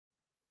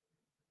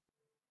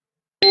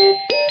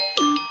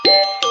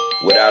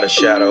Without a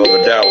shadow of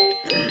a doubt,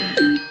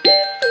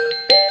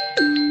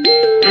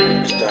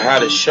 it's the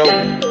hottest show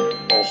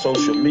on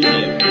social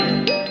media.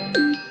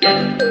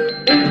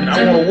 And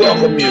I want to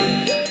welcome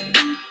you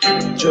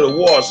to the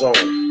War Zone.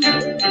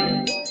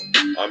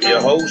 I'm your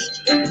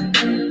host,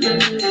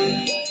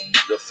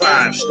 the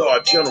 5-star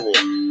general.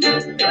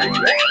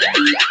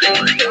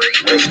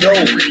 Let's go.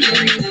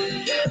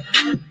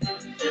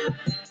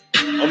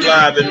 I'm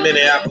live in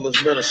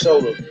Minneapolis,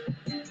 Minnesota.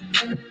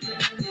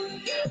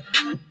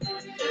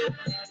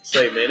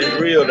 Say, man, it's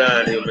real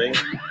down here, man.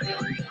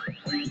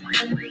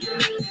 I'm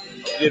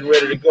getting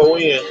ready to go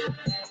in.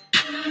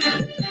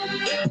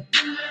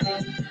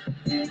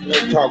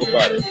 Let's talk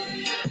about it.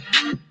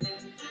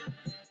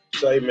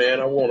 Say, man,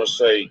 I want to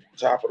say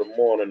top of the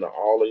morning to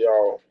all of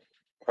y'all.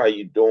 How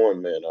you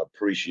doing, man? I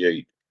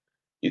appreciate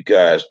you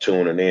guys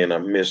tuning in. I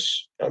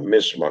miss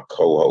my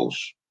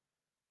co-hosts,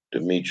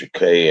 Demetri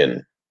K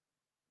and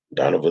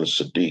Donovan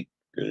Sadiq.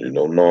 You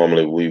know,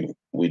 normally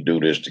we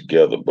do this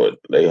together, but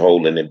they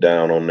holding it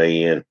down on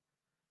their end,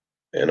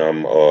 and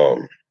I'm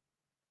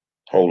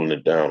holding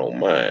it down on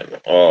mine.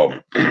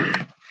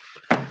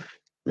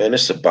 Man,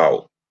 it's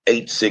about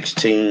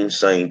 8:16,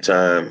 same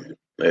time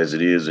as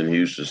it is in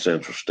Houston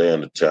Central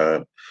Standard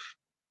Time.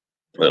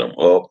 And I'm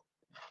up.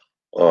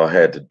 I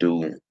had to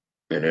do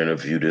an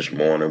interview this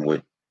morning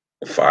with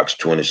Fox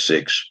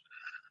 26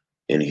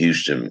 in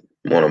Houston,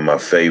 one of my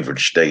favorite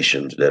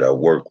stations that I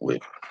work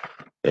with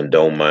and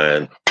don't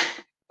mind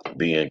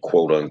being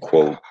quote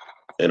unquote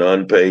an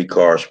unpaid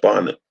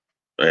correspondent.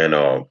 And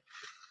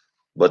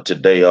but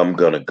today I'm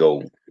gonna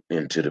go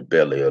into the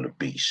belly of the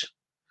beast.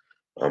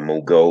 I'm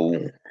gonna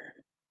go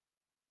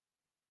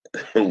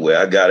where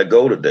I gotta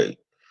go today.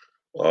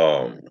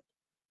 Um,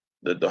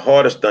 the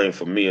hardest thing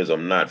for me is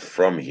I'm not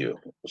from here,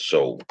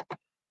 so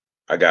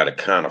I gotta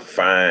kind of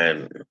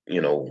find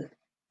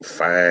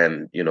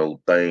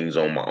things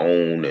on my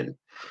own, and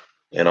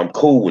I'm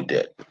cool with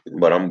that.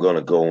 But I'm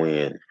gonna go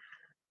in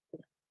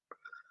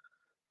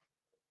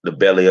the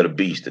belly of the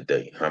beast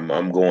today. I'm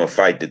going to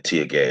fight the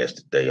tear gas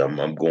today. I'm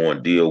going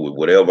to deal with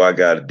whatever I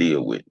got to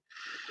deal with.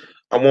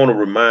 I want to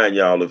remind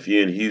y'all, if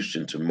you're in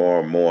Houston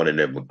tomorrow morning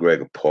at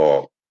McGregor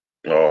Park,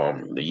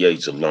 the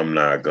Yates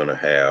alumni are going to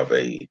have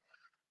a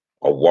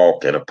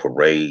walk and a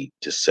parade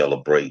to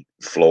celebrate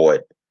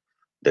Floyd.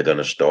 They're going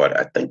to start.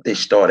 I think they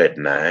start at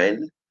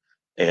 9,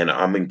 and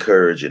I'm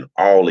encouraging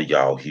all of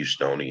y'all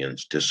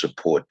Houstonians to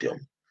support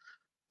them.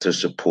 To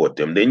support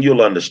them, then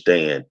you'll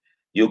understand.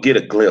 You'll get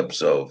a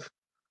glimpse of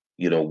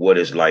what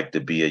it's like to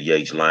be a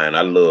Yates Lion.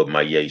 I love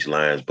my Yates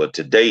Lions, but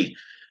today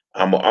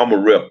I'm a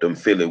rep them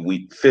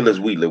Phyllis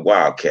Wheatley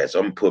Wildcats.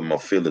 I'm putting my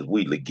Phyllis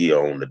Wheatley gear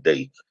on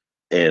today,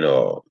 and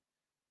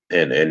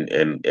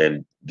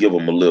and give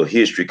them a little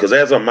history. Because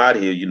as I'm out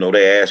here,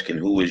 they're asking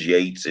who is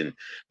Yates, and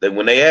then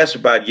when they ask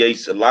about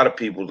Yates, a lot of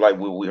people's like,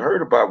 well, we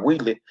heard about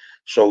Wheatley,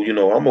 so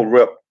I'm a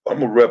rep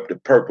the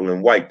purple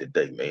and white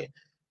today, man.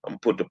 I'm gonna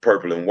put the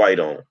purple and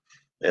white on,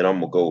 and I'm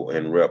gonna go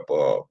and rep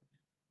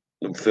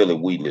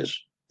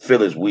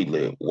Phyllis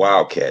Wheatley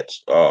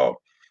Wildcats.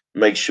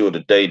 Make sure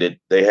today that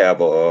they have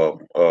a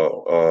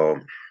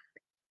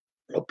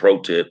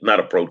protest, not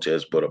a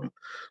protest,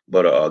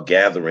 but a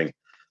gathering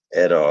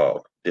at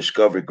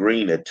Discovery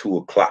Green at 2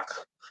 o'clock.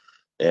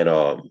 And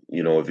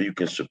if you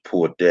can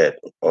support that,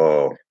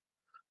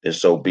 then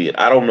so be it.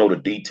 I don't know the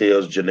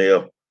details,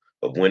 Janelle,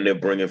 of when they're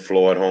bringing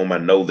Floyd home. I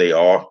know they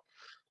are,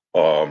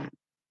 um,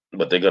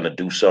 but they're gonna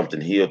do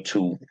something here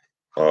too.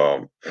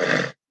 Um,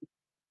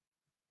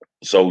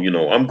 So,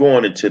 I'm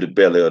going into the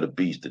belly of the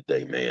beast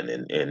today, man,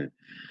 and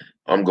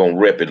I'm gonna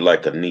rep it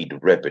like I need to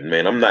rep it,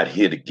 man. I'm not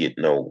here to get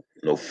no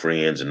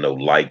friends and no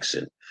likes,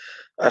 and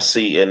I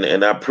see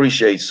and I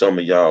appreciate some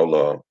of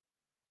y'all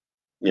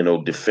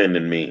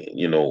defending me,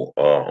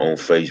 on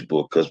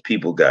Facebook because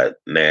people got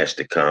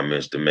nasty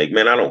comments to make.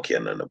 Man, I don't care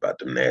nothing about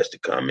the nasty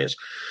comments.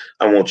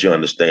 I want you to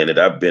understand that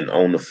I've been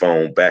on the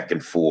phone back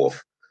and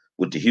forth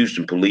with the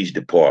Houston Police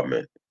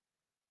Department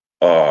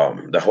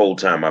the whole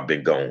time I've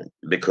been gone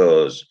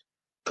because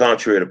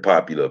contrary to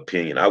popular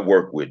opinion, I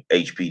work with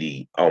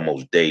HPD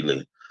almost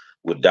daily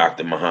with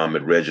Dr.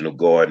 Muhammad, Reginald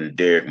Gordon,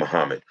 Derek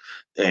Muhammad,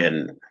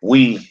 and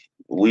we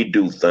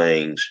do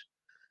things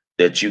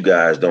that you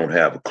guys don't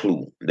have a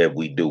clue that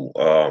we do.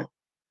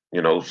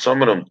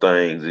 Some of them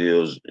things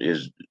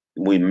is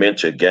we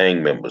mentor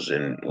gang members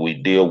and we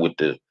deal with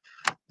the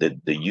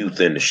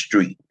youth in the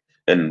street.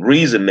 And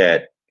reason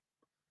that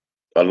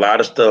a lot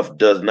of stuff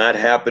does not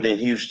happen in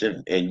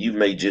Houston, and you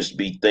may just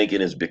be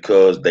thinking it's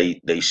because they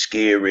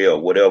scary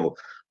or whatever.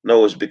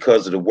 No, it's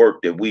because of the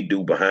work that we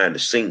do behind the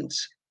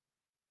scenes.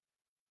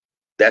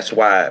 That's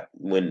why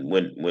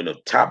when a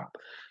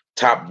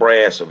top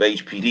brass of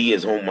HPD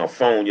is on my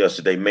phone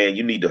yesterday, man,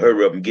 you need to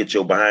hurry up and get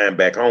your behind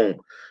back home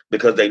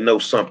because they know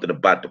something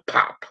about the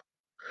pop.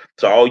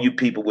 So all you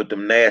people with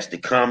them nasty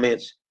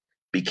comments,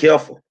 be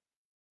careful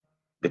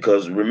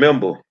because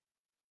remember,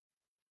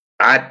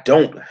 I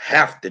don't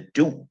have to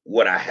do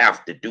what I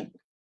have to do.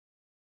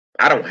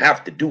 I don't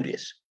have to do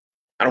this.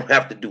 I don't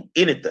have to do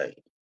anything.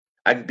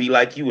 I can be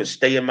like you and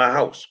stay in my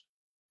house.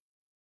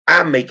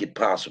 I make it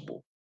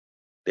possible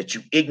that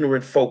you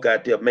ignorant folk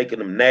out there making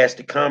them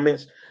nasty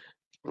comments.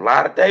 A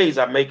lot of days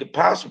I make it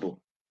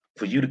possible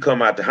for you to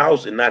come out the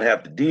house and not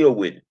have to deal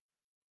with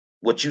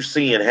what you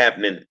seeing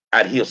happening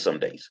out here some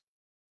days.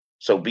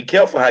 So be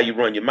careful how you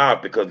run your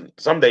mouth, because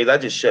some days I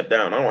just shut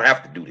down. I don't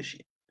have to do this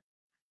shit.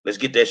 Let's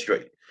get that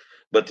straight.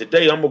 But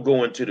today I'm gonna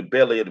go into the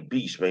belly of the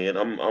beast, man.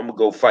 I'm gonna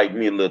go fight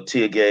me a little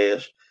tear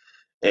gas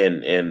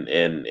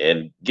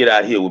and get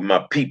out here with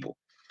my people.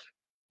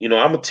 I'm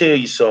gonna tell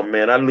you something,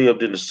 man. I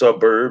lived in the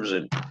suburbs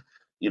and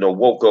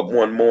woke up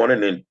one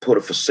morning and put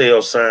a for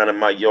sale sign in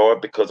my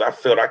yard because I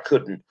felt I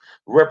couldn't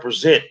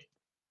represent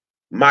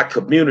my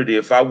community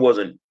if I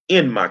wasn't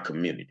in my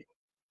community.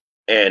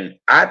 And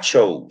I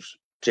chose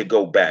to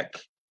go back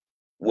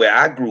where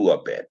I grew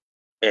up at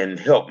and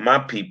help my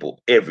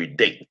people every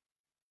day.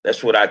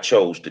 That's what I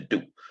chose to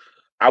do.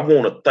 I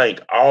want to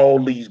thank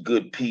all these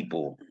good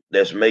people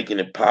that's making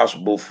it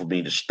possible for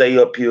me to stay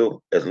up here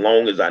as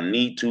long as I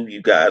need to.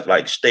 You guys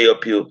like stay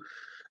up here.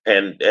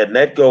 And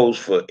that goes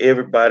for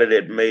everybody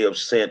that may have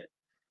sent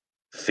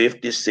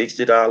 $50,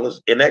 $60.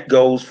 And that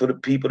goes for the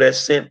people that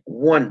sent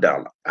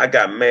 $1. I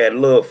got mad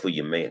love for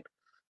you, man.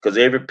 Because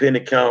every penny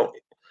count.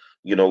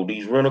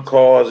 These rental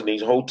cars and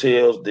these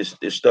hotels, this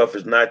stuff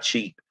is not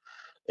cheap.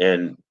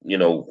 And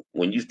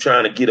when you're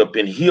trying to get up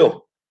in here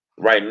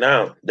right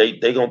now, they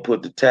gonna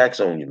put the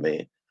tax on you,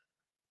 man.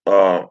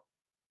 Uh,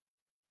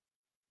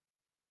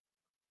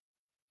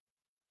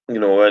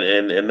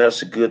 and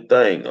that's a good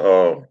thing.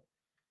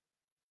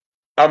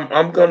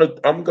 I'm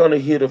gonna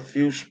hit a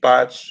few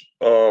spots,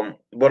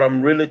 but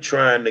I'm really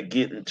trying to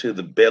get into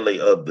the belly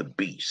of the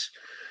beast,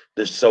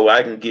 so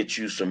I can get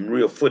you some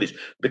real footage.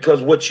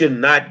 Because what you're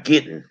not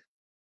getting,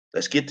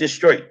 let's get this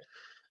straight,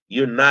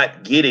 you're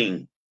not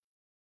getting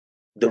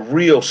the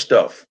real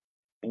stuff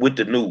with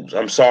the news.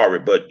 I'm sorry,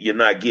 but you're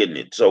not getting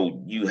it.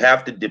 So you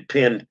have to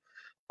depend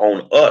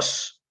on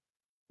us,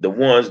 the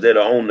ones that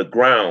are on the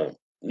ground,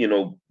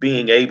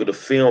 being able to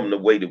film the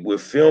way that we're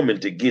filming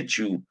to get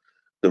you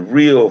the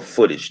real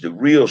footage, the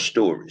real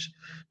stories.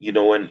 And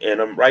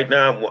I'm right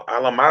now,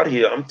 while I'm out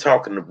here, I'm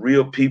talking to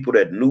real people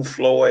that knew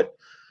Floyd,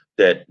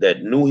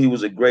 that knew he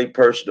was a great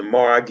person.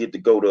 Tomorrow I get to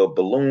go to a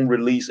balloon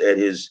release at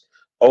his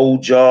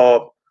old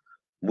job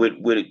with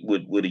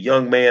a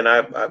young man.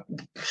 I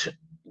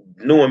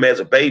knew him as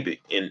a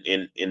baby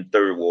in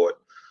Third Ward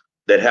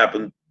that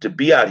happened to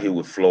be out here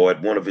with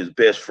Floyd, one of his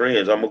best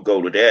friends. I'm gonna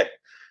go to that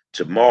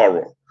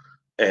tomorrow,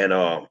 and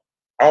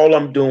all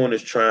I'm doing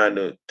is trying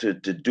to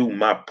do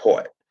my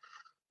part.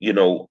 I'm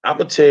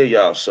gonna tell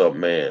y'all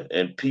something, man,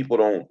 and people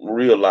don't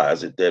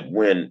realize it, that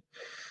when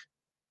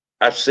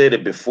I've said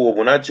it before,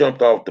 when I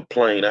jumped off the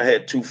plane, I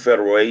had two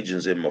federal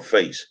agents in my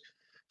face.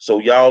 So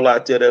y'all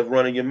out there that's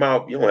running your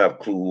mouth, you don't have a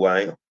clue who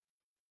I am.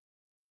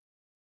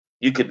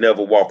 You could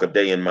never walk a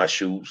day in my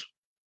shoes.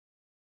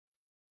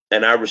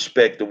 And I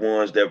respect the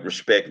ones that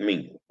respect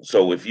me.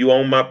 So if you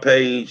on my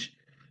page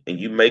and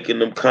you making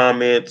them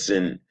comments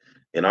and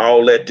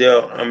all that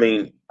there, I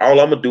mean,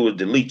 all I'm gonna do is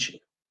delete you.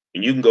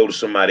 And you can go to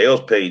somebody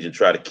else's page and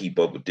try to keep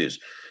up with this.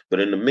 But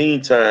in the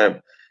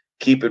meantime,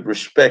 keep it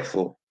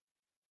respectful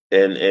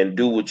and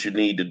do what you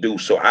need to do.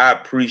 So I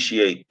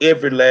appreciate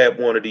every last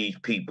one of these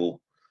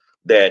people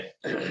that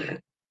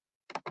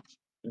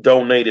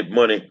donated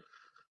money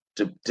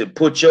to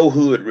put your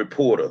hood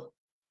reporter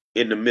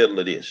in the middle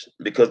of this,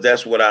 because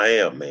that's what I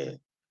am, man.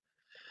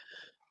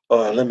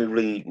 Let me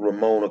read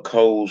Ramona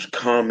Cole's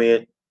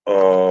comment.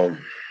 I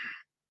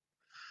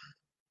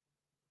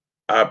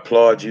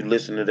applaud you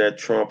listening to that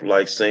Trump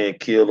like saying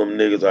kill them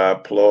niggas. I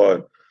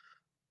applaud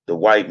the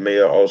white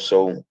mayor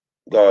also.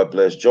 God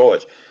bless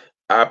George.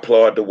 I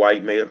applaud the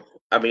white mayor.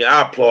 I mean,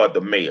 I applaud the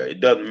mayor. It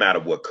doesn't matter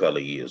what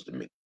color he is to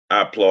me.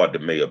 I applaud the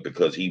mayor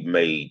because he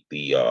made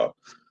the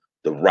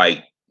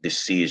right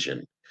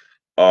decision.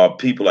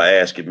 People are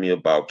asking me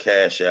about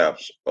cash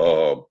apps.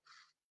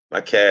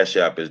 My cash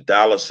app is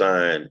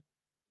 $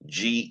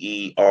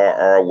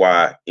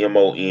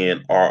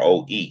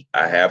 GERRYMONROE.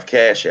 I have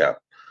Cash App,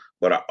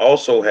 but I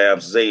also have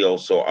Zelle.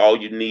 So all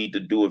you need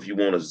to do if you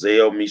want to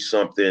Zelle me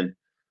something,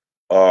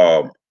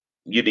 um,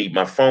 you need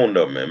my phone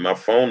number. And my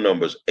phone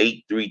number is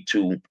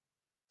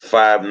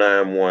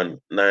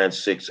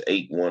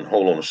 832-591-9681.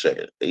 Hold on a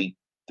second.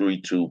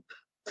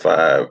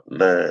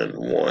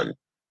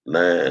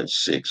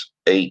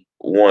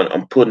 832-591-9681.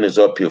 I'm putting this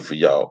up here for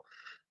y'all.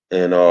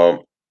 And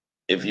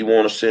if you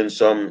want to send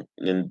something,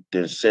 then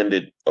send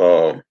it.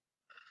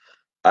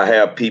 I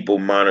have people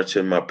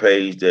monitoring my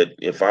page that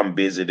if I'm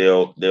busy,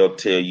 they'll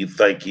tell you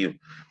thank you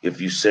if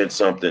you sent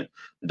something.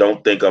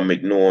 Don't think I'm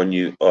ignoring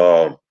you.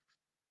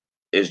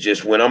 It's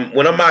just when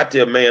I'm out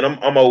there, man.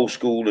 I'm old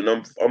school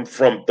and I'm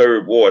from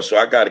Third Ward, so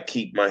I got to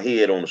keep my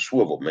head on the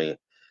swivel, man.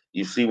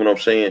 You see what I'm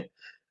saying?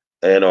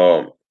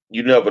 And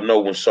you never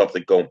know when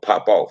something gonna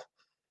pop off.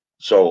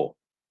 So,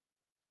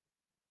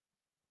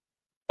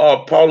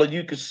 Paula,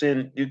 you can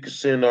send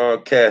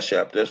Cash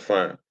App. That's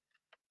fine.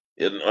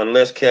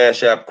 Unless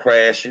Cash App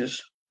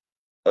crashes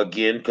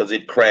again, because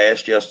it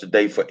crashed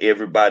yesterday for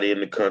everybody in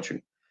the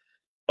country.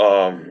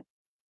 Um,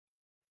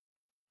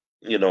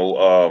 You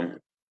know,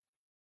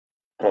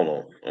 hold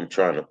on. I'm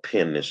trying to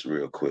pin this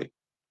real quick.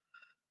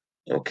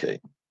 Okay.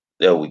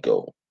 There we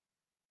go.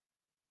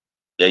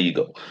 There you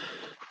go.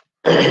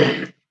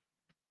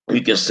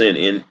 You can send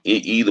in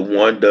either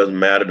one, doesn't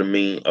matter to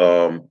me.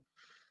 The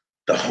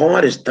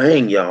hardest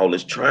thing, y'all,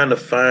 is trying to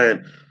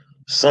find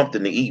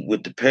something to eat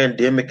with the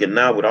pandemic, and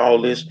now with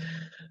all this,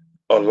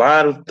 a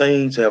lot of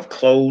things have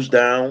closed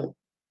down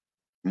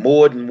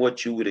more than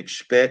what you would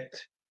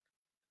expect.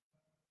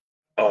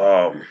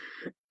 Um,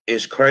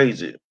 it's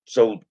crazy.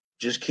 So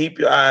just keep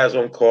your eyes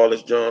on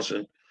Carlos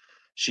Johnson.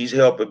 She's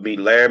helping me.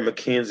 Larry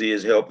McKenzie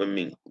is helping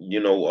me.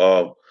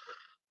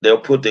 They'll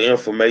put the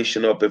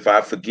information up if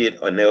I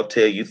forget, and they'll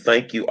tell you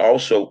thank you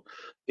also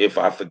if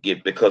I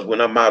forget. Because when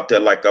I'm out there,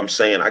 like I'm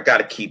saying, I got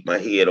to keep my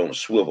head on a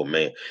swivel,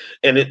 man.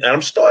 And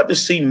I'm starting to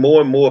see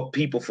more and more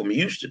people from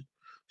Houston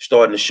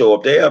starting to show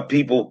up. There are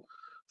people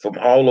from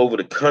all over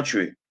the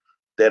country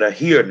that are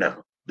here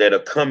now, that are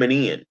coming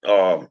in.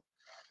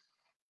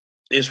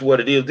 It's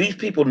what it is. These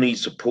people need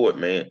support,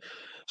 man.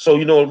 So,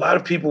 a lot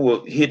of people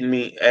were hitting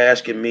me,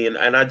 asking me, and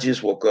I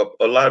just woke up.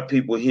 A lot of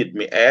people hit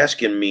me,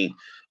 asking me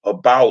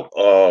about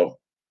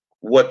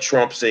what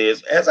Trump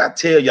says. As I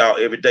tell y'all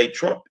every day,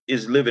 Trump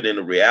is living in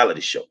a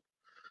reality show.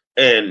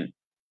 And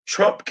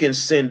Trump can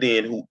send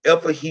in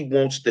whoever he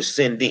wants to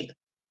send in.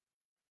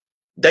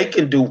 They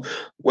can do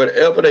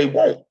whatever they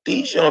want.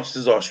 These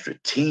youngsters are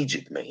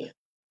strategic, man.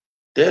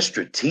 They're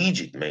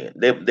strategic, man.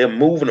 They're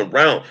moving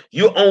around.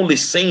 You're only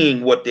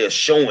seeing what they're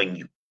showing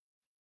you.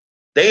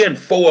 They're in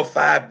 4 or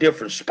 5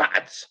 different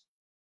spots.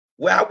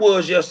 Where I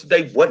was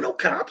yesterday, wasn't no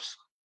cops.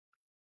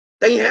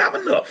 They ain't have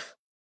enough.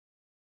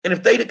 And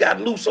if they'd have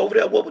got loose over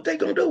there, what were they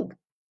gonna do?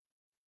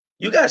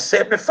 You got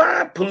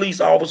 75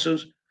 police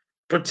officers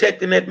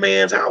protecting that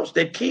man's house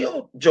that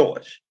killed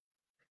George.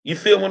 You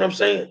feel what I'm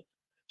saying?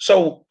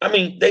 So I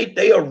mean,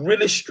 they are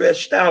really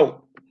stretched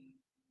out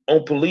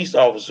on police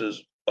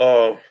officers.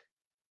 Hold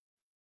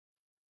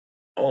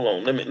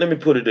on, let me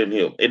put it in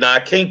here. And I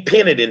can't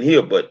pin it in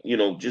here, but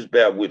just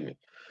bear with me.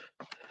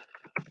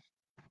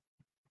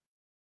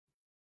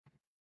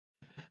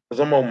 Because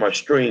I'm on my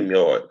stream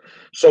yard.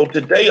 So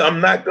today I'm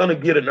not gonna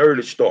get an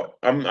early start.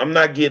 I'm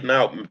not getting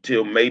out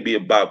until maybe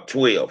about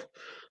 12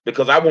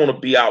 because I want to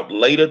be out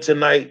later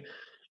tonight.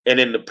 And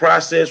in the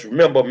process,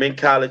 remember I'm in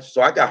college,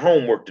 so I got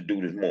homework to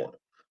do this morning.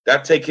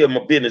 Got to take care of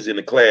my business in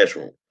the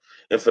classroom.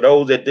 And for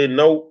those that didn't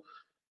know,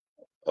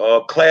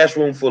 a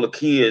classroom full of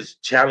kids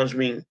challenged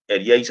me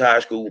at Yates High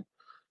School.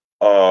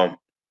 Um,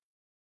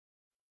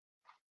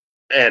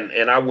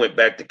 and I went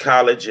back to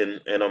college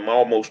and I'm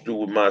almost through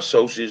with my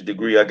associate's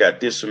degree. I got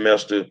this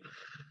semester,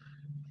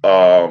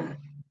 um,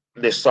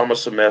 this summer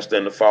semester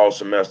and the fall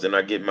semester, and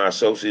I get my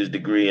associate's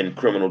degree in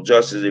criminal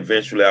justice.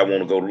 Eventually, I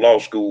want to go to law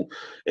school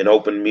and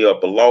open me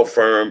up a law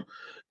firm.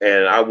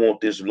 And I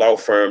want this law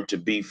firm to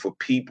be for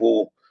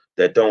people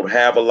that don't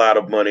have a lot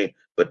of money,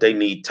 but they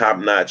need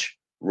top-notch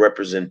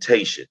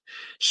representation.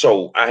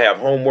 So I have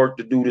homework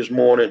to do this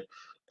morning,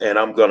 and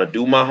I'm gonna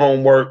do my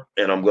homework,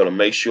 and I'm gonna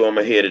make sure I'm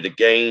ahead of the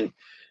game.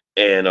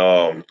 And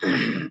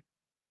and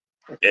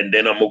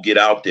then I'm gonna get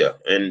out there.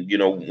 And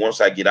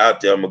once I get out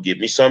there, I'm gonna get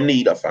me something to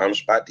eat. I found a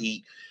spot to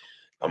eat.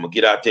 I'm gonna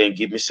get out there and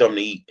get me something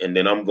to eat, and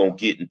then I'm gonna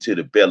get into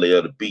the belly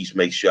of the beast.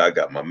 Make sure I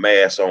got my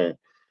mask on,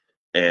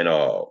 and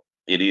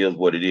it is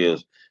what it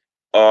is.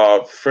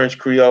 French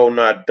Creole.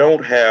 Now, I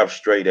don't have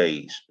straight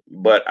A's,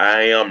 but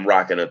I am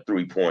rocking a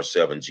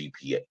 3.7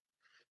 GPA.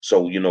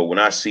 So when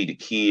I see the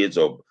kids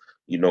or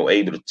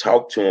able to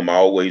talk to them, I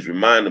always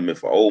remind them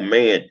if an old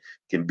man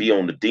can be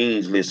on the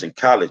dean's list in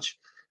college,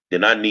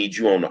 then I need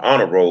you on the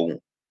honor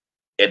roll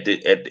at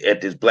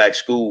this black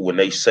school when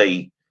they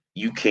say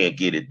you can't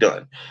get it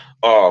done.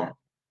 Um,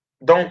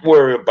 don't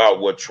worry about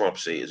what Trump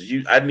says.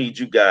 I need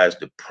you guys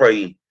to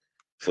pray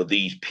for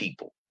these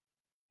people.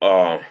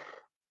 Uh,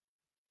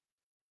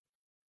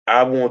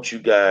 I want you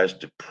guys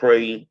to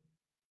pray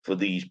for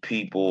these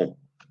people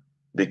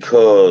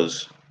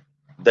because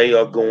they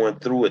are going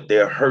through it.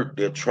 They're hurt.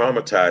 They're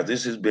traumatized.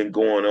 This has been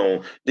going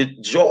on.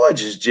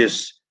 George is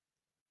just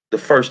the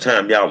first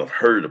time y'all have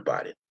heard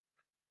about it.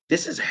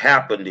 This has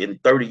happened in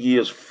 30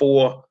 years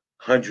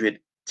 400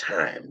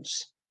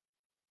 times.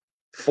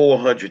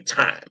 400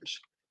 times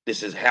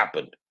this has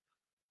happened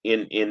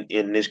in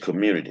this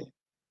community.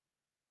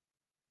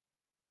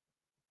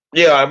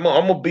 Yeah, I'm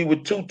gonna be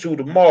with Tutu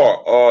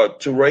tomorrow.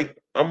 Tarek,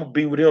 I'm gonna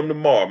be with him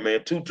tomorrow,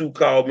 man. Tutu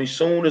called me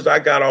soon as I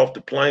got off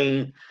the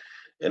plane,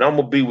 and I'm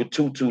gonna be with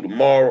Tutu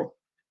tomorrow,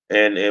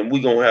 and we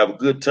gonna have a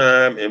good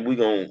time, and we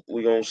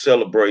gonna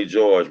celebrate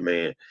George,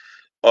 man.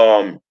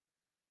 Um,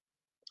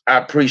 I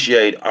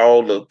appreciate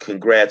all the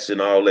congrats and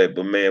all that,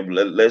 but man,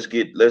 let's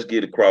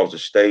get across the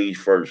stage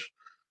first,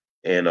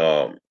 and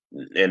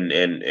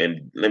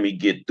let me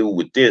get through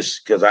with this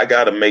because I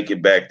got to make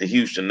it back to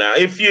Houston. Now,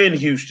 if you're in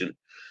Houston,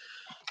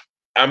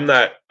 I'm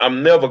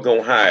never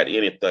gonna hide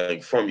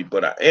anything from you,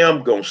 but I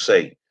am gonna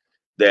say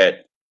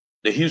that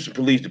the Houston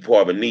Police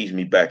Department needs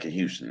me back in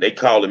Houston. They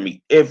calling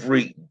me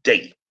every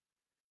day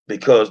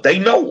because they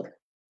know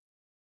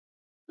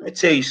Let me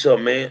tell you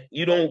something, man.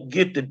 You don't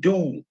get to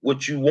do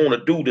what you want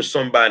to do to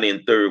somebody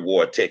in Third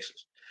Ward,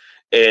 Texas,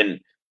 and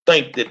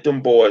think that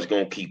them boys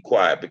gonna keep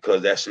quiet,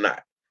 because that's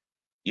not.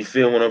 You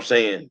feel what I'm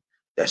saying?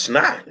 That's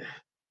not.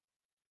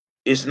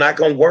 It's not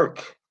gonna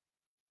work.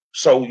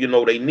 So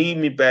they need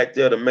me back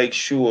there to make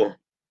sure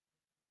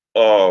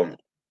um,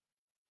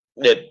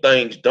 that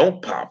things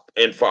don't pop.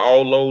 And for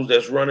all those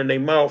that's running their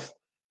mouth,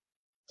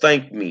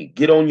 thank me.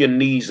 Get on your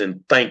knees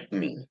and thank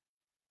me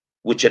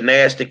with your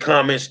nasty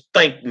comments.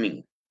 Thank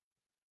me.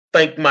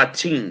 Thank my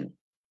team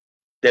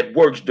that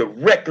works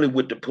directly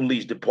with the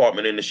police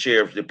department and the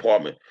sheriff's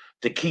department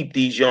to keep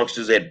these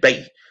youngsters at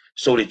bay,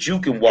 so that you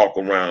can walk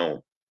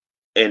around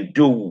and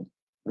do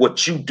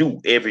what you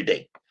do every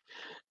day.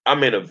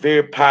 I'm in a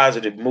very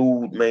positive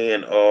mood,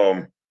 man.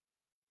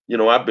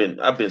 I've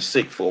been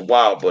sick for a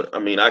while, but I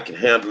mean I can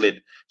handle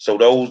it. So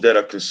those that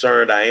are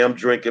concerned, I am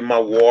drinking my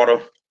water.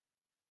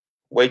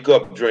 Wake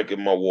up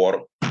drinking my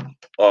water.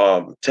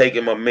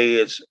 Taking my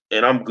meds,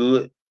 and I'm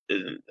good.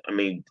 I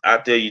mean,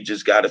 out there you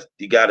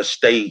gotta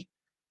stay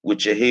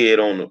with your head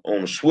on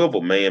the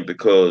swivel, man,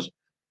 because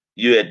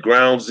you're at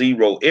ground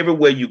zero.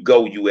 Everywhere you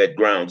go, you at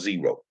ground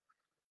zero.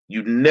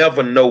 You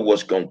never know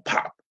what's gonna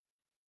pop.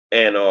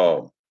 And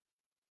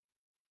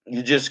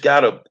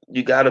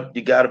you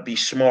gotta be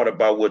smart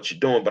about what you're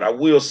doing. But I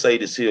will say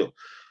this here,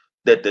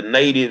 that the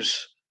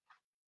natives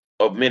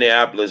of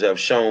Minneapolis have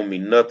shown me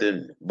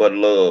nothing but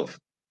love,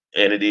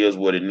 and it is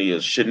what it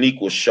is.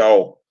 Shaniqua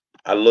Shaw,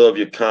 I love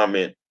your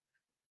comment.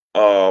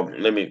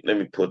 Let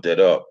me put that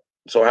up.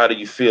 So, how do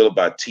you feel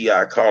about Ti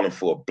calling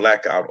for a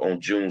blackout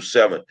on June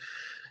 7th?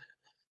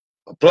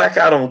 A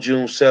blackout on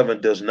June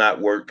 7th does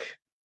not work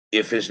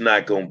if it's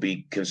not going to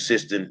be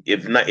consistent.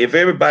 If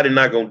everybody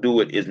not going to do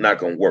it, it's not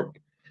going to work.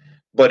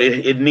 But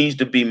it needs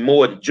to be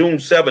more. June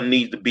 7th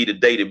needs to be the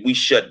day that we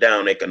shut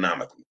down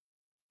economically.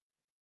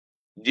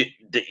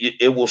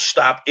 It will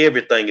stop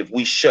everything if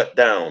we shut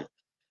down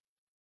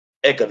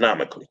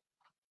economically.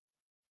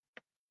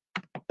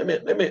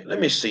 Let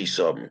me see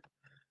something.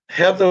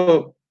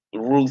 Heather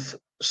Ruth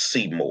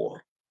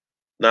Seymour.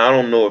 Now I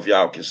don't know if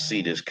y'all can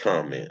see this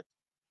comment.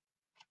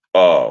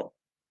 Uh,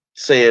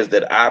 Says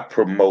that I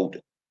promote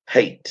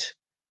hate.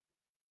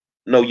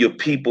 No, your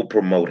people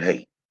promote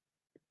hate.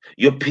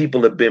 Your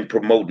people have been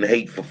promoting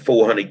hate for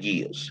 400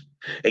 years.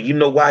 And you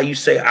know why you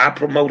say I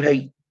promote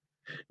hate?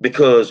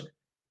 Because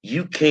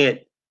you can't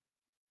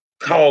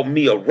call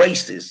me a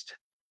racist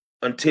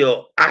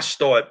until I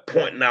start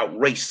pointing out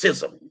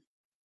racism.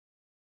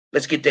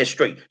 Let's get that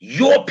straight.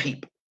 Your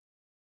people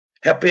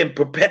have been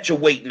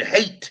perpetuating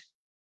hate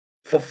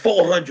for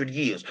 400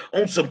 years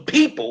on some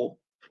people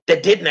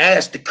that didn't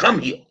ask to come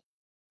here.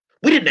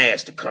 We didn't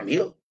ask to come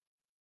here.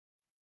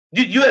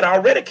 You had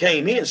already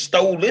came here and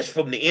stole this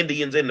from the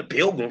Indians and the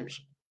Pilgrims.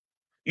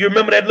 You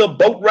remember that little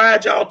boat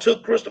ride y'all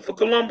took, Christopher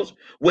Columbus,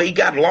 where he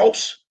got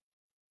lost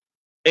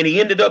and he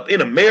ended up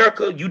in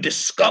America? You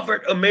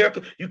discovered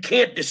America. You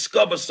can't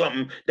discover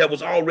something that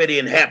was already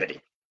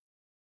inhabited.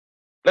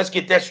 Let's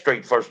get that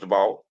straight, first of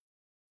all.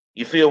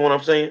 You feel what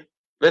I'm saying?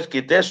 Let's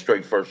get that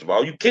straight, first of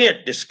all. You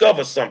can't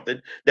discover something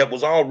that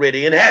was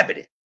already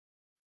inhabited.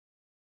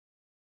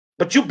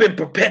 But you've been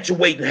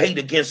perpetuating hate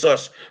against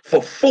us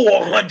for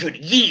 400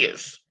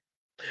 years.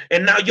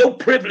 And now your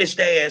privileged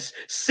ass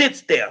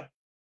sits there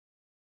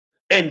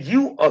and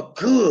you are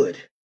good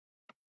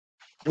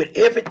with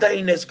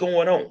everything that's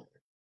going on.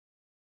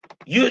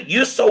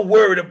 You're so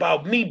worried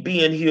about me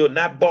being here,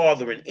 not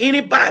bothering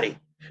anybody,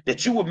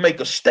 that you would make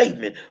a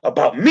statement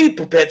about me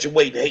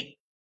perpetuating hate,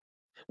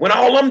 when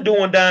all I'm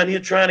doing down here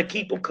trying to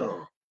keep them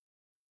calm.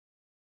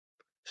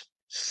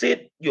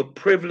 Sit your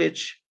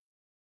privilege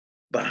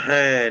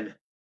behind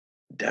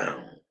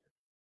down.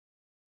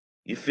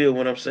 You feel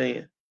what I'm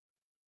saying?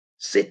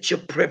 Sit your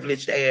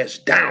privileged ass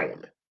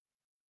down.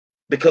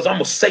 Because I'm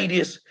gonna say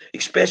this,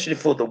 especially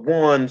for the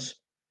ones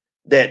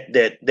that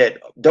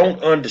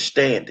don't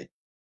understand it.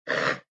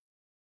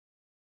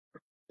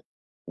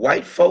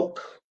 White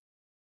folk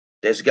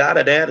that's got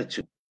an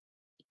attitude.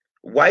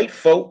 White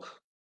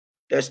folk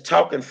that's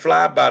talking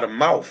fly by the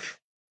mouth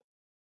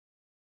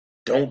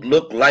don't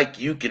look like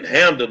you can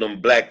handle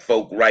them black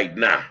folk right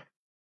now.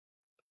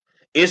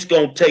 It's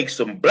gonna take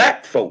some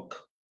black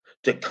folk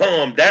to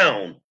calm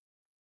down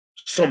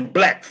some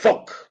black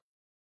folk.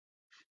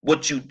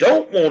 What you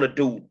don't want to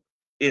do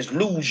is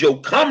lose your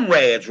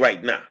comrades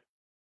right now.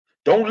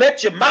 Don't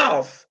let your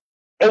mouth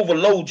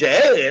overload your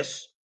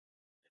ass,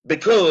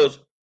 because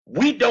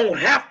we don't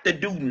have to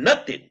do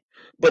nothing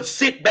but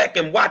sit back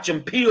and watch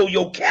them peel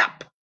your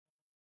cap.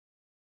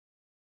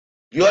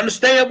 You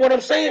understand what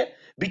I'm saying?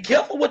 Be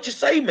careful what you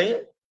say,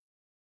 man.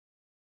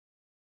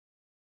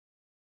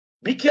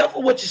 Be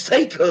careful what you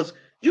say, because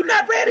you're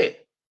not ready.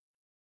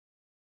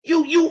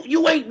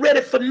 You ain't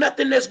ready for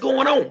nothing that's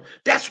going on.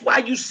 That's why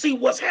you see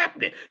what's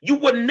happening. You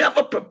were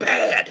never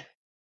prepared.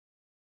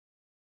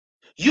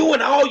 You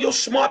and all your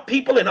smart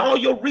people and all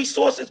your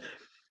resources,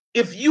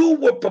 if you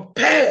were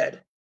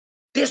prepared,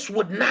 this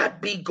would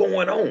not be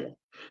going on.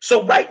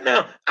 So right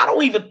now, I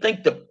don't even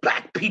think the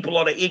black people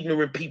are the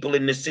ignorant people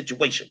in this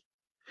situation.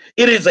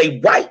 It is a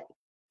white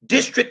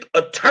district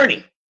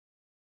attorney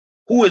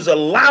who is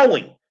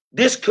allowing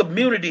this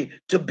community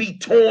to be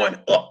torn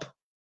up.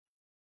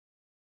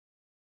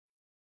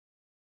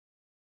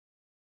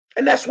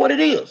 And that's what it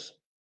is.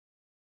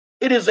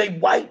 It is a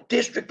white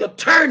district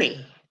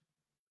attorney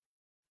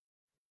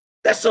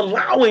that's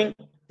allowing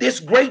this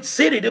great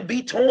city to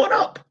be torn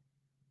up.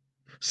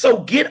 So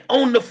get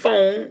on the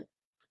phone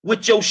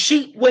with your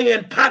sheet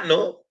weighing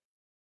partner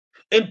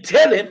and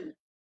tell him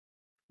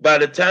by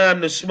the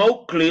time the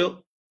smoke clear,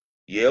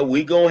 yeah,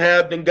 we gonna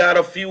have them got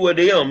a few of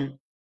them,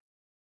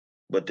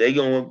 but they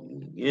gonna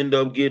end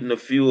up getting a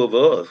few of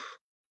us.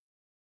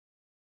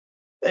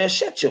 Man,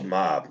 shut your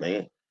mouth,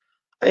 man.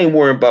 I ain't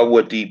worrying about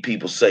what these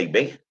people say,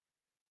 man.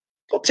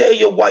 Go tell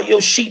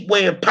your sheet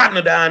weighing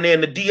partner down there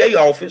in the DA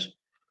office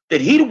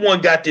that he the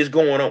one got this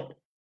going on.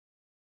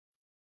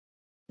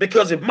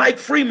 Because if Mike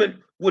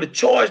Freeman would have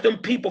charged them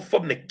people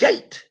from the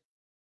gate,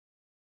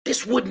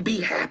 this wouldn't be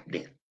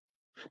happening.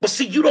 But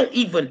see, you don't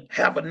even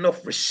have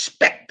enough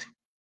respect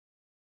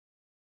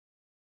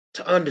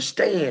to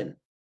understand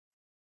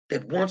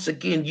that once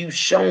again you've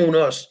shown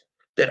us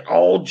that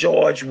all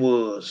George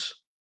was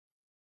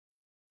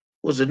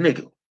a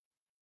nigga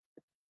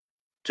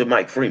to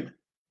Mike Freeman.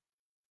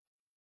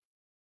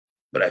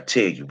 But I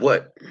tell you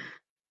what,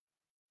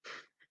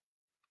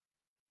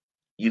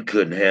 you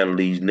couldn't handle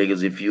these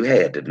niggas if you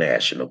had the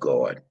National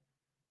Guard.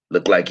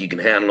 Look like you can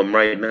handle them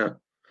right now.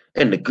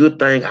 And the good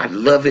thing, I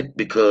love it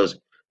because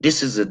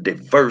this is a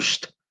diverse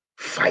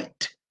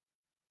fight.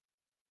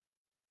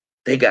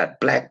 They got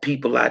black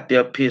people out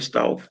there pissed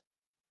off.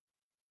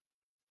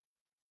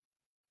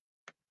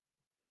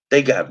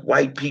 They got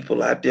white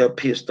people out there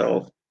pissed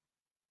off.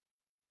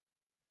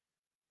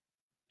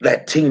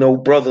 Latino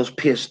brothers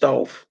pissed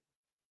off.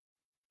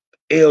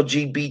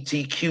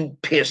 LGBTQ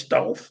pissed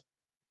off.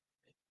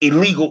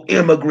 Illegal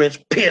immigrants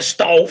pissed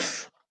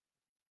off.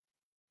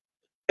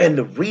 And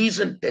the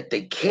reason that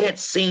they can't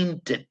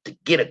seem to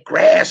get a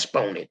grasp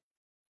on it,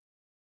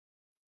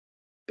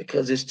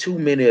 because there's too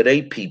many of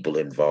they people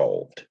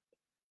involved.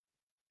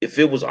 If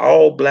it was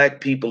all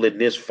black people in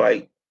this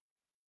fight,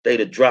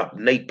 they'd have dropped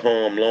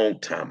napalm long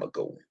time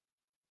ago.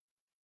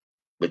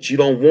 But you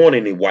don't want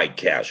any white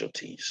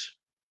casualties.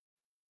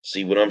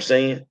 See what I'm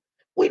saying?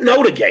 We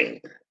know the game.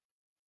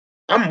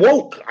 I'm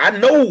woke. I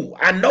know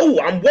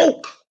I'm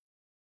woke.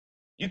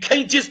 You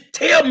can't just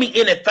tell me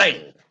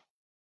anything.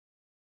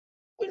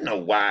 We know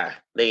why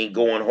they ain't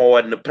going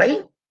hard in the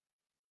paint.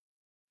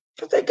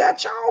 Because they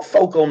got y'all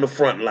folk on the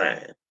front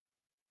line.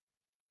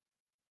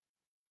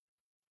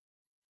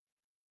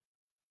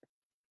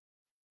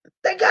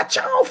 They got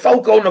y'all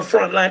folk on the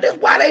front line. That's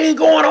why they ain't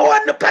going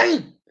hard in the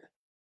paint.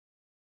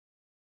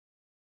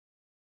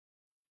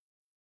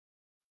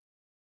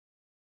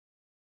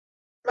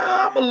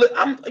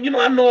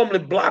 I normally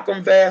block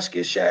them,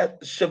 Vasquez,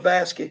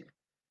 Shavasky.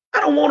 I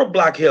don't want to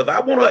block Heather. I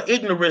want her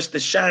ignorance to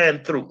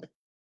shine through.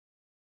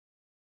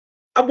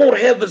 I want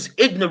Heather's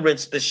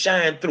ignorance to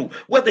shine through,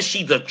 whether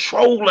she's a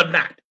troll or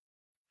not.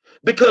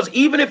 Because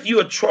even if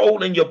you're a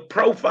troll and your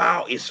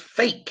profile is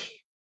fake,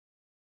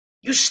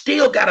 you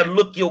still got to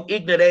look your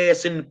ignorant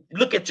ass and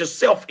look at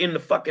yourself in the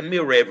fucking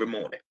mirror every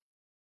morning.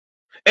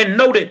 And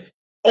know that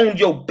on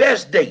your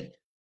best day,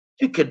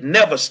 you could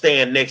never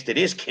stand next to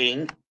this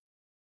king.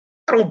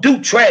 I don't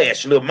do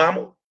trash, little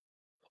mama.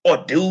 Or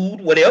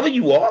dude, whatever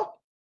you are.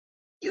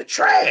 You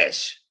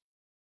trash.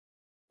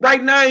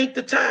 Right now ain't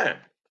the time.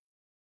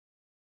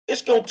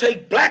 It's going to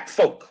take black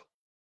folk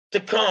to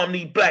calm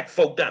these black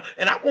folk down.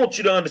 And I want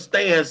you to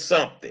understand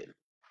something.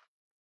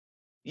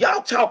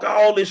 Y'all talk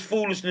all this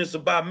foolishness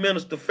about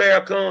Minister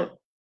Farrakhan.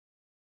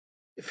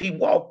 If he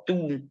walked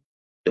through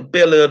the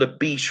belly of the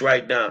beast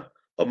right now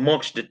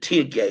amongst the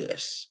tear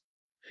gas,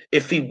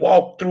 if he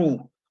walked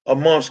through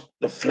amongst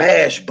the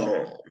flash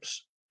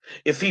bombs,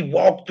 if he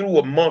walked through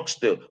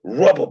amongst the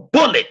rubber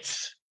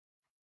bullets,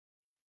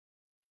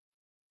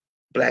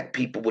 black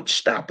people would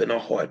stop in a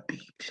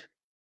heartbeat.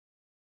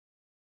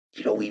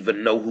 You don't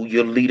even know who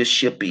your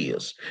leadership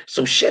is.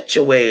 So shut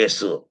your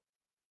ass up.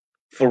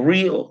 For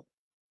real.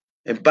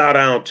 And bow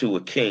down to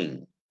a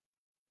king.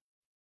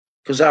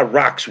 Because I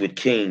rocks with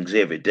kings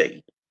every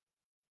day.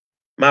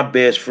 My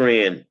best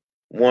friend,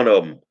 one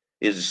of them,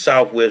 is the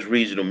Southwest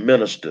Regional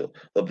Minister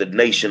of the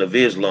Nation of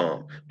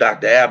Islam,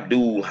 Dr.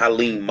 Abdul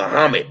Halim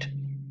Muhammad,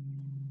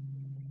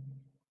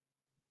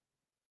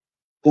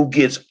 who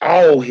gets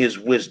all his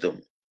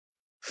wisdom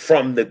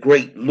from the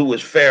great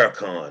Louis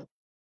Farrakhan,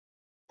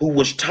 who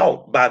was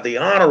taught by the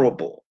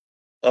Honorable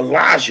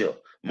Elijah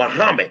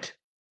Muhammad.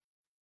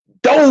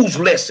 Those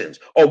lessons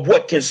are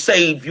what can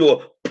save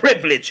your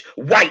privileged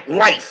white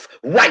life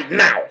right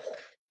now.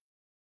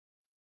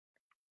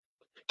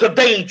 Because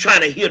they ain't trying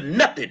to hear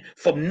nothing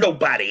from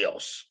nobody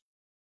else.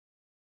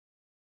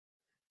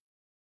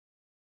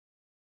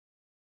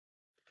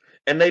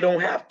 And they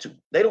don't have to.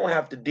 They don't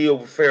have to deal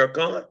with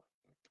Farrakhan.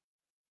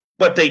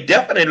 But they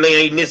definitely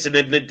ain't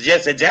listening to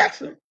Jesse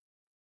Jackson.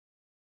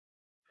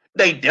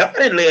 They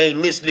definitely ain't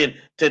listening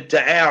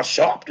to Al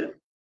Sharpton.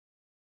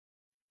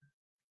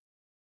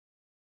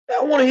 I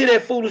don't want to hear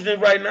that foolishness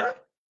right now.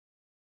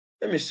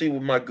 Let me see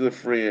what my good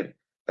friend.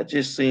 I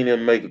just seen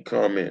him make a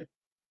comment.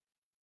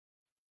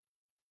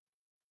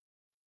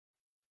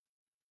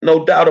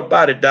 No doubt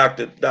about it,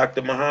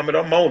 Dr. Muhammad.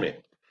 I'm on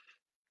it.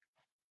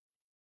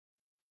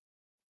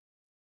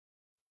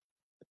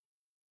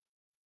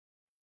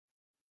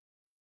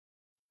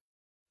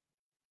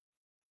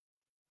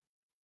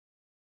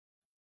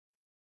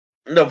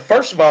 No,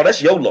 first of all,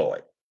 that's your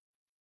Lord.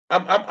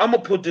 I'm gonna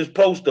put this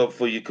post up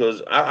for you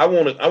because I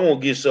want to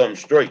get something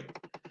straight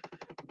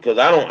because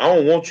I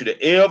don't want you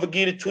to ever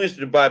get it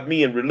twisted about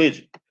me and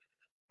religion.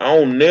 I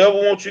don't never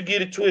want you to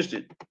get it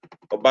twisted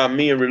about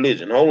me and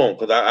religion. Hold on,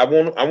 because I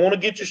want to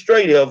get you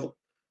straight, Ever.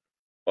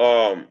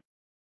 Um,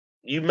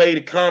 you made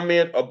a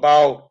comment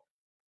about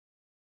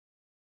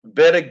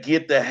better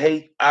get the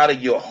hate out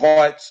of your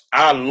hearts.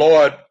 Our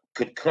Lord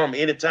could come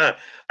anytime.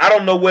 I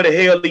don't know where the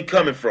hell he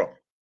coming from.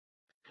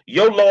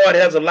 Your Lord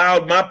has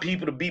allowed my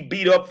people to be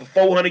beat up for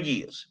 400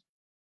 years.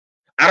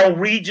 I don't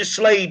read your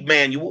slave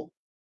manual.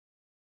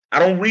 I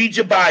don't read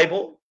your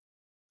Bible.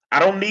 I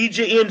don't need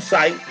your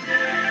insight.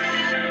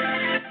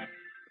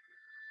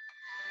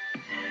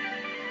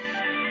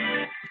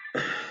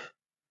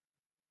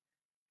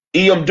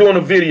 I'm doing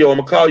a video. I'm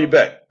gonna call you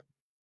back.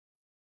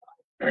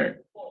 I'm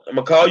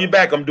gonna call you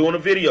back. I'm doing a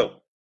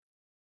video.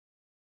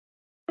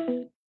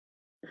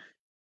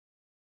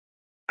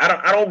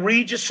 I don't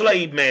read your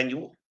slave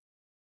manual.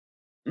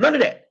 None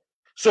of that.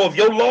 So if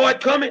your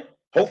Lord coming,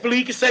 hopefully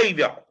he can save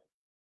y'all.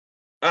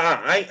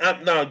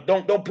 No,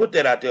 don't put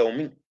that out there on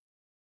me.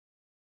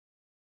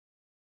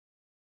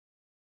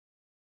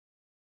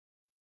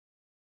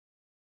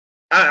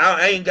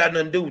 I ain't got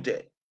nothing to do with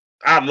that.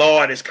 Our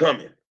Lord is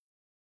coming.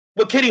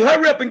 But can he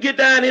hurry up and get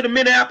down here to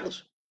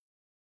Minneapolis?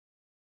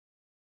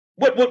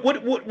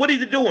 What is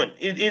he doing?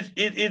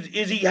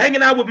 Is he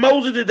hanging out with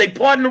Moses? Is they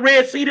parting the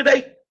Red Sea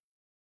today?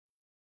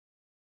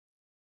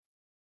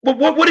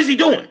 What is he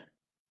doing?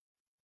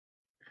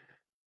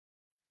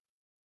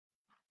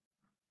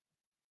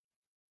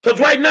 Because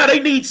right now they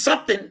need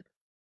something.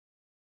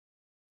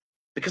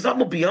 Because I'm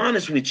gonna be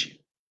honest with you.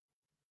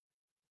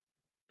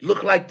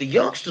 Look like the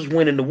youngsters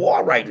winning the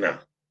war right now.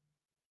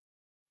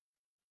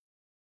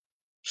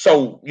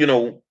 So,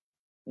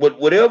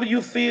 whatever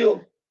you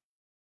feel,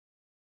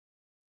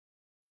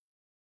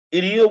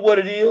 it is what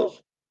it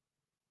is.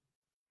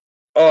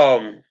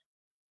 Um,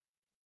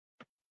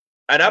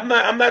 and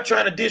I'm not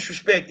trying to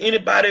disrespect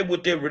anybody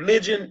with their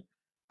religion.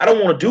 I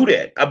don't want to do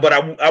that. But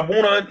I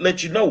want to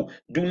let you know,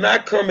 do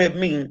not come at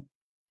me.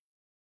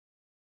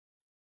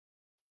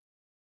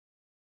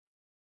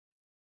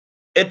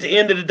 At the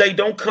end of the day,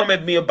 don't come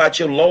at me about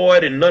your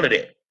Lord and none of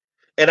that.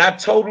 And I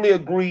totally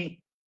agree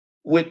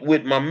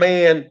with my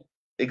man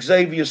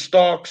Xavier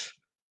Starks,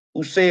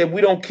 who said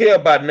we don't care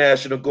about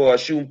National Guard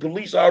shooting.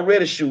 Police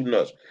already shooting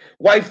us.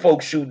 White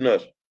folks shooting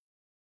us.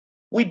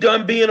 We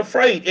done being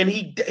afraid, and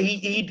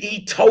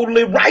he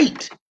totally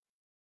right.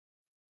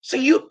 So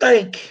you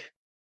think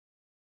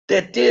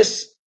that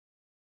this,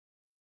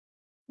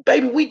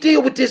 baby, we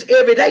deal with this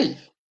every day.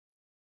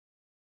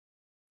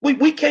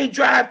 We can't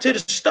drive to the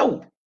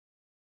store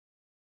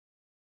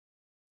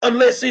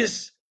unless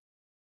it's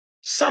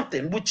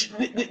something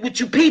with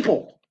you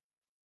people.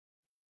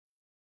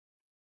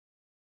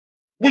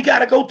 We got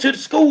to go to the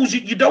schools.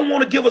 You don't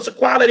want to give us a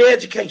quality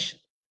education.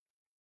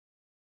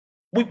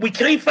 We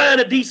can't find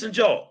a decent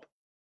job.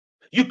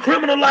 You're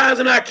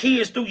criminalizing our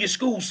kids through your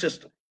school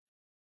system.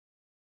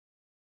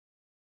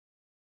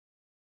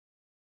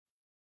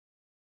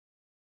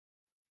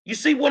 You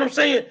see what I'm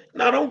saying?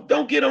 Now,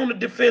 don't get on the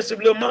defensive,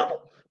 little mama.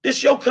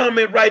 This your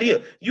comment right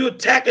here. You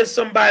attacking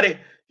somebody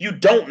you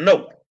don't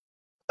know.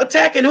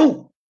 Attacking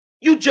who?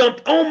 You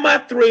jumped on my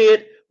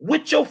thread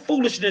with your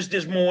foolishness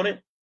this morning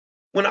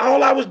when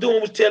all I was doing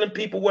was telling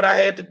people what I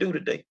had to do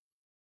today.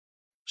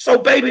 So,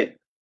 baby,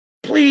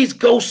 please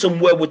go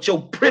somewhere with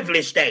your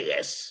privileged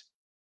ass.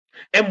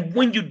 And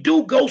when you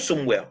do go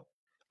somewhere,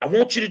 I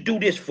want you to do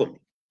this for me.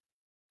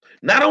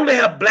 Not only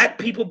have black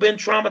people been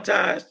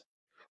traumatized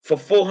for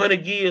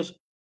 400 years,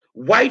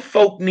 white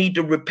folk need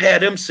to repair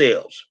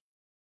themselves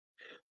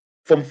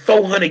from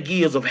 400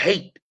 years of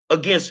hate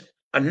against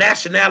a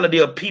nationality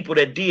of people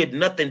that did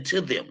nothing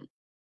to them.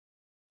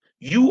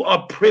 You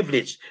are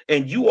privileged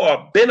and you are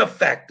a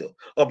benefactor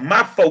of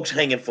my folks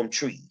hanging from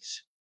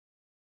trees.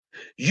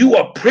 You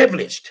are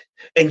privileged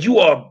and you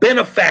are a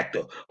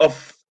benefactor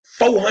of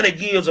 400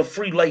 years of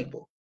free labor.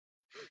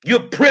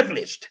 You're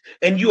privileged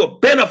and you're a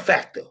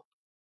benefactor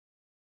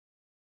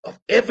of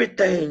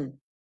everything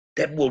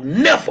that will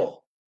never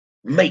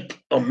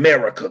make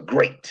America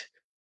great.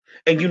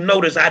 And you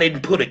notice I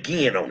didn't put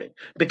again on it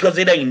because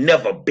it ain't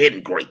never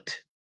been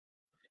great.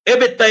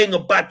 Everything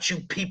about you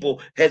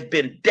people has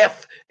been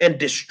death and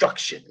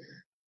destruction.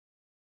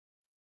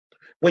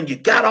 When you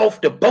got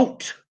off the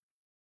boat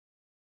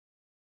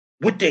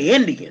with the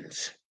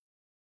Indians,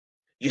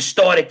 you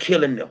started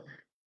killing them.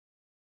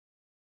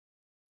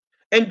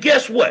 And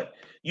guess what?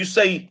 You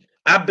say,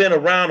 I've been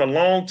around a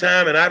long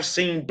time and I've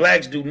seen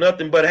blacks do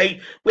nothing but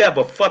hate. We have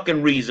a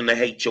fucking reason to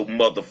hate your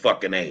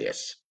motherfucking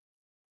ass.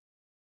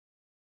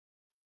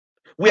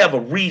 We have a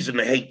reason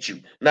to hate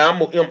you. Now I'm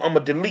gonna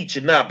delete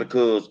you now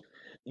because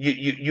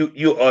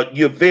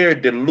you're very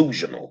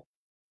delusional.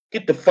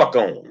 Get the fuck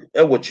on.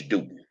 That's what you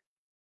do.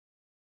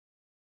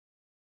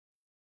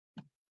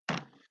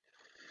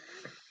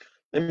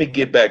 Let me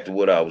get back to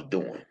what I was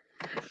doing.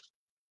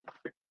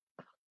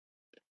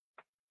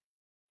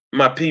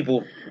 My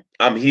people,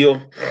 I'm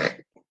here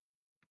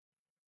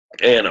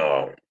and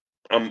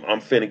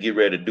I'm finna get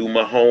ready to do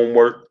my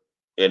homework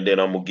and then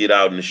I'm gonna get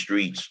out in the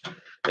streets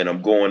and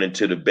I'm going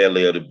into the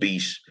belly of the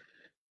beast.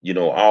 You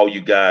know, all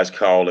you guys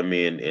calling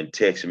me and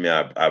texting me,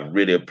 I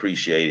really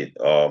appreciate it.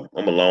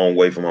 I'm a long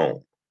way from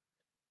home.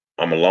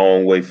 I'm a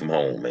long way from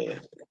home,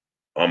 man.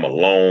 I'm a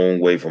long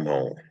way from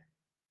home.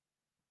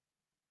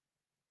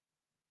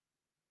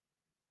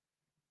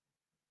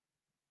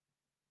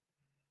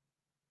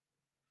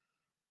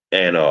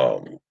 And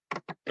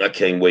I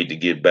can't wait to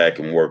get back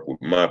and work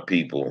with my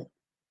people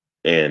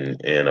and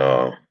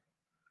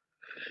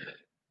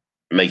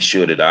make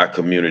sure that our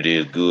community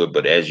is good.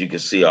 But as you can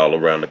see all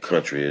around the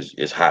country,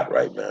 it's hot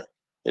right now.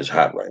 It's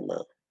hot right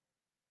now.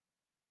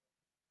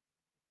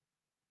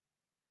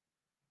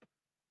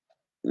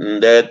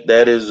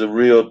 That is a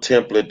real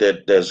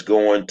template that's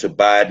going to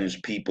Biden's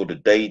people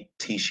today,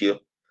 Tisha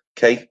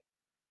K.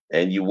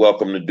 And you're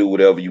welcome to do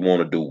whatever you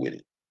want to do with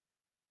it.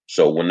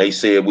 So when they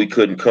said we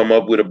couldn't come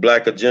up with a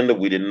black agenda,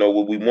 we didn't know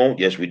what we want.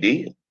 Yes, we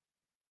did.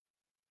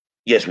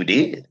 Yes, we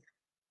did.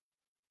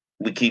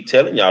 We keep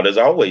telling y'all there's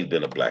always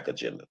been a black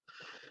agenda.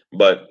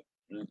 But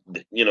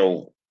you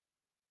know,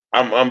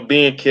 I'm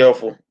being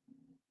careful.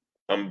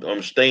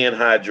 I'm staying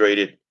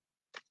hydrated.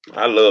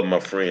 I love my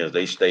friends.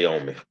 They stay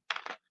on me.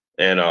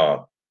 And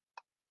hold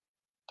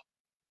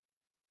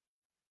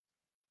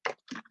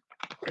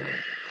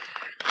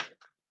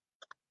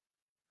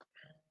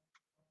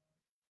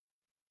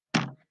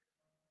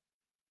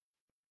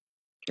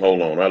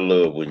on. I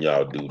love when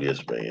y'all do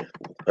this, man.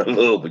 I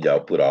love when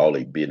y'all put all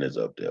their business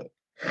up there.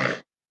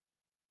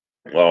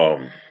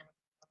 Um,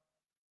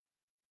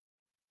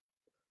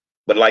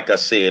 but like I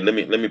said, let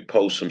me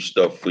post some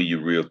stuff for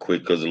you real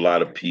quick because a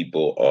lot of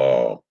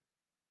people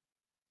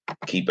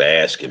keep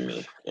asking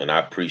me, and I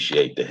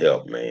appreciate the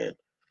help, man.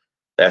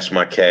 That's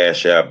my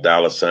Cash App,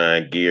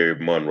 $ Gary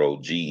Monroe,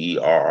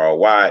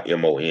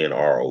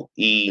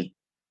 GERRYMONROE.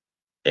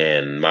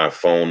 And my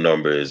phone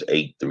number is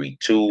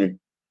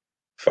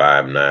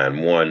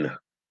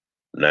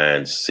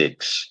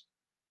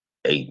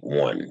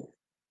 832-591-9681.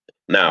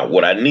 Now,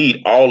 what I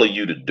need all of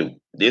you to do,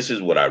 this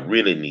is what I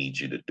really need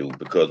you to do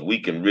because we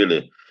can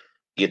really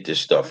get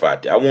this stuff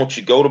out there. I want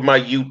you to go to my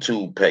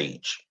YouTube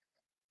page.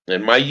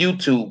 And my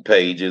YouTube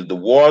page is the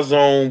War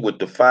Zone with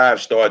the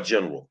 5-star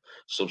general.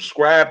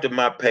 Subscribe to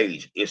my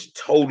page. It's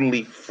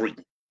totally free.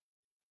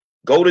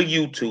 Go to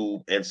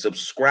YouTube and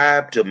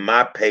subscribe to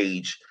my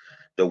page,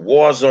 the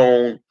War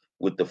Zone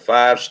with the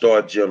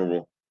 5-star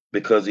general,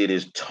 because it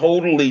is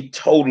totally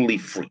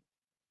free.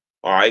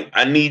 All right.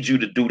 I need you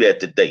to do that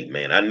today,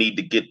 man. I need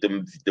to get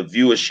the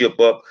viewership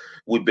up.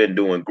 We've been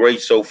doing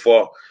great so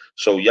far.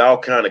 So y'all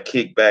kind of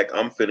kick back.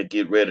 I'm finna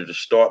get ready to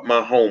start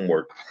my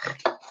homework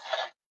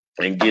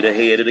and get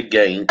ahead of the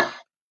game.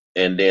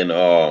 And then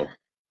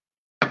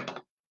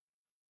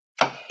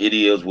it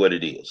is what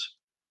it is.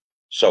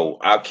 So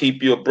I'll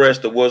keep you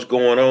abreast of what's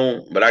going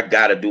on, but I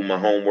gotta do my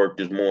homework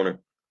this morning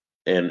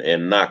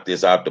and knock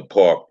this out the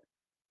park.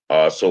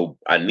 So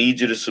I need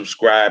you to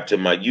subscribe to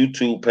my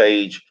YouTube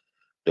page,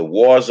 the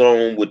War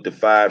Zone with the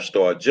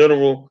 5-star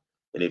general.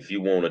 And if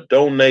you want to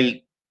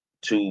donate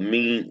to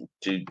me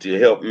to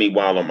help me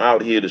while I'm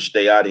out here, to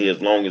stay out here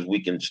as long as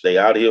we can stay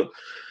out here,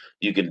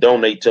 you can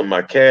donate to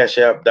my Cash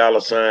App,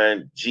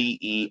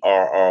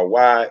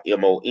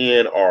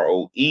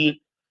 $GERRYMONROE,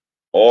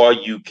 or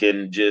you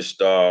can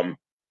just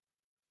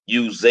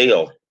use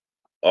Zelle.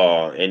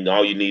 And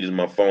all you need is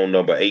my phone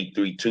number,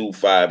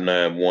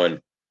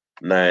 832-591-9681.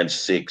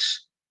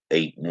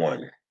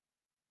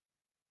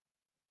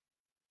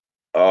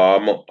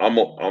 I'm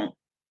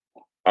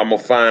gonna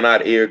find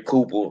out Eric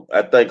Cooper.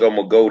 I think I'm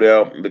gonna go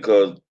there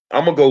because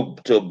I'm gonna go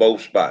to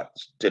both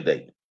spots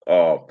today.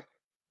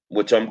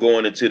 Which I'm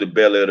going into the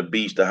belly of the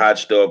beast, the hot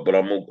stuff, but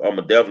I'm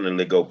gonna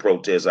definitely go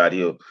protest out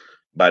here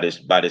by this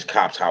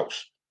cop's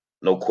house.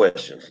 No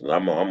questions.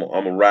 I'm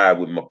a ride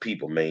with my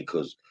people, man,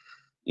 because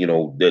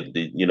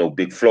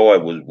Big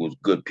Floyd was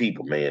good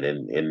people, man,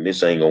 and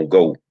this ain't gonna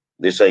go.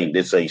 This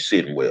ain't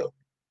sitting well.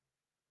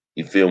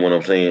 You feel what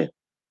I'm saying?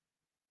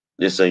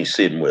 This ain't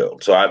sitting well.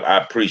 So I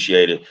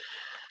appreciate it.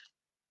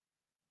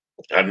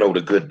 I know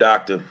the good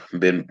doctor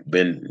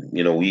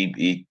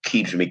he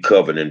keeps me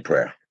covered in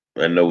prayer.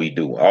 I know he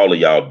do. All of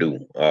y'all do.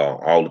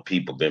 All the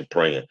people been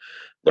praying,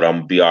 but I'm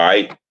gonna be all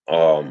right.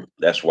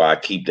 That's why I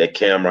keep that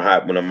camera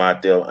hot when I'm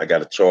out there. I got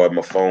to charge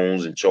my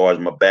phones and charge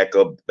my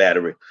backup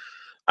battery.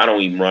 I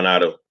don't even run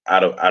out of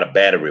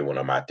battery when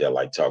I'm out there,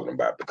 like talking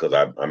about, because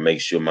I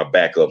make sure my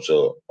backups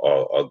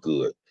are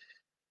good.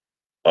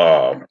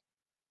 Um,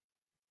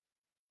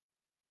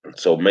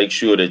 so make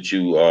sure that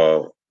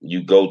you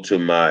go to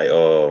my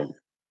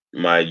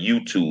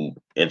YouTube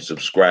and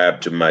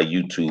subscribe to my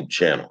YouTube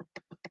channel.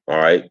 All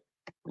right.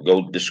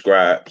 Go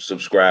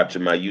subscribe to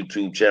my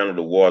YouTube channel,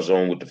 The War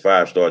Zone with the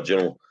 5-Star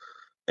General,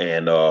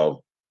 and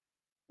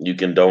you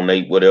can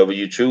donate whatever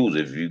you choose.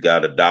 If you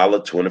got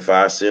 $1,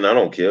 25 cents, I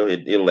don't care.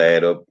 It'll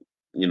add up.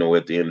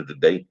 At the end of the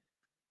day,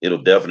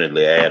 it'll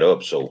definitely add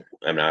up. So,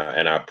 and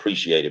I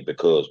appreciate it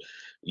because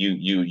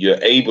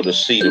you're able to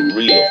see the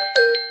real.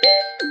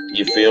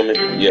 You feel me?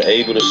 You're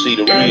able to see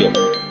the real.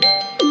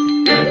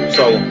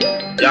 So,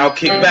 y'all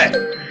kick back.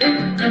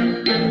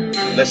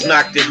 Let's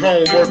knock this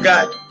homework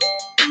out.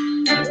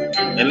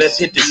 And let's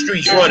hit the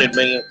streets running,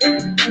 man.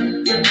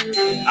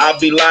 I'll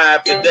be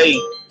live today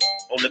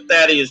on the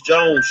Thaddeus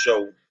Jones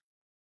Show.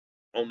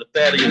 On the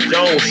Thaddeus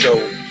Jones Show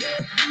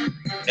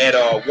at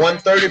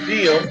 1:30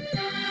 p.m.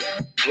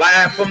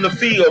 Live from the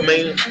field,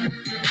 man.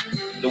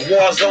 The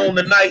War Zone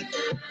tonight,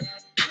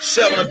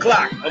 7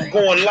 o'clock. I'm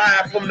going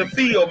live from the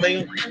field,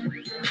 man.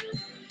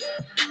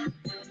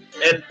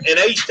 And in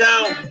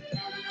H-Town,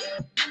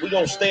 we're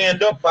going to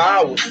stand up for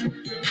hours.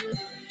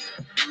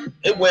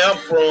 It's where I'm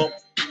from.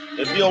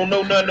 If you don't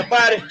know nothing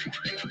about it,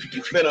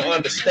 you finna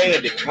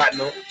understand it,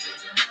 partner.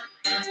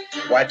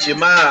 Watch your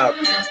mouth.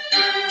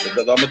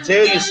 Because I'm going to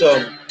tell you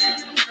something.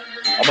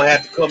 I'm going to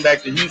have to come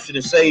back to Houston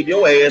and save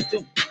your ass,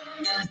 too.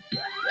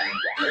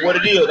 What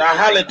it is, I'll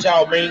holler at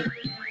y'all, man.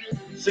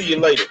 See you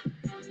later.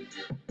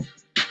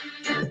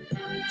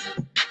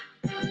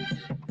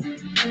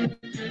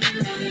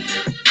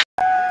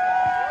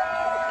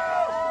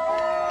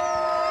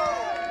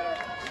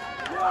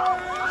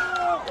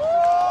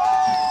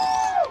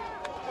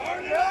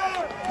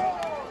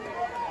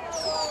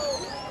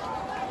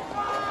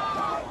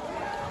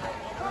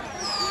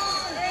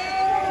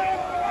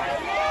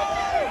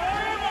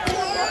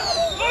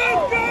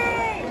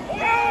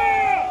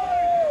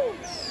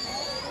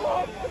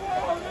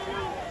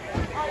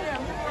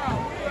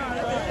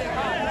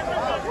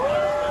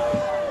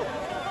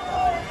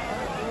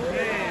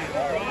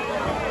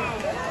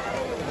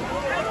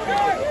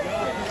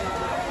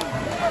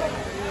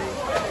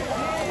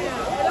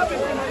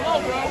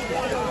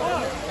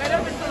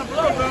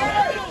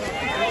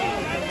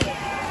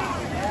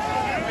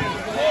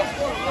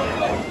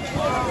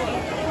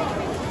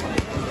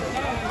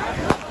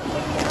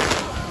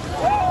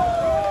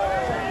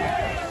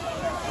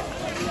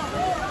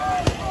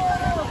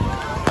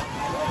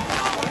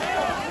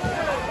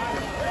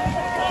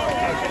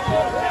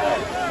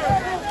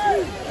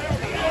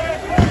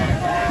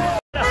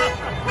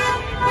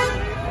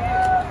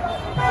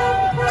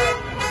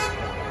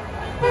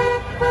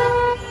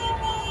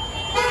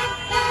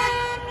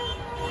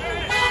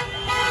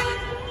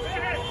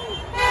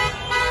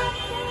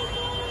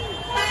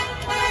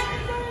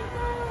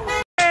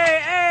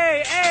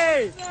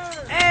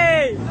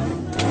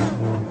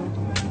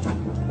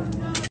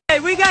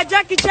 We got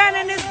Jackie Chan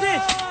in this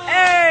bitch.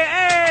 Hey,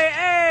 hey,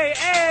 hey,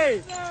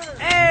 hey,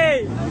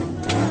 hey.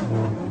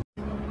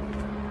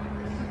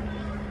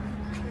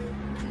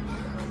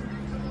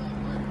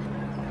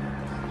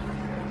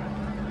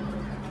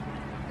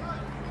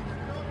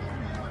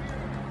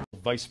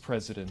 Vice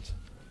President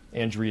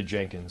Andrea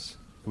Jenkins,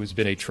 who has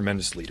been a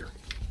tremendous leader.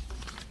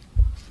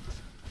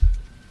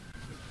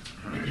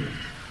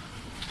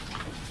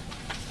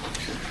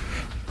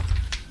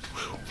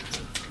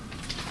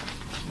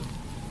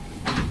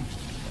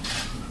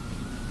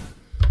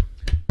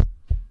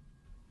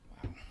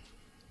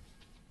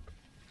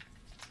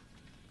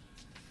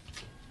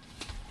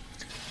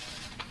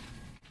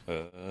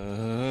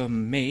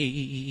 Amazing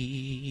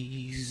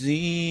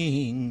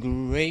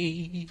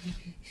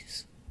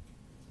grace,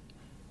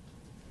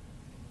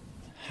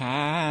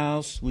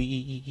 how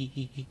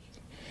sweet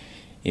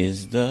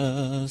is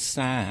the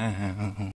sound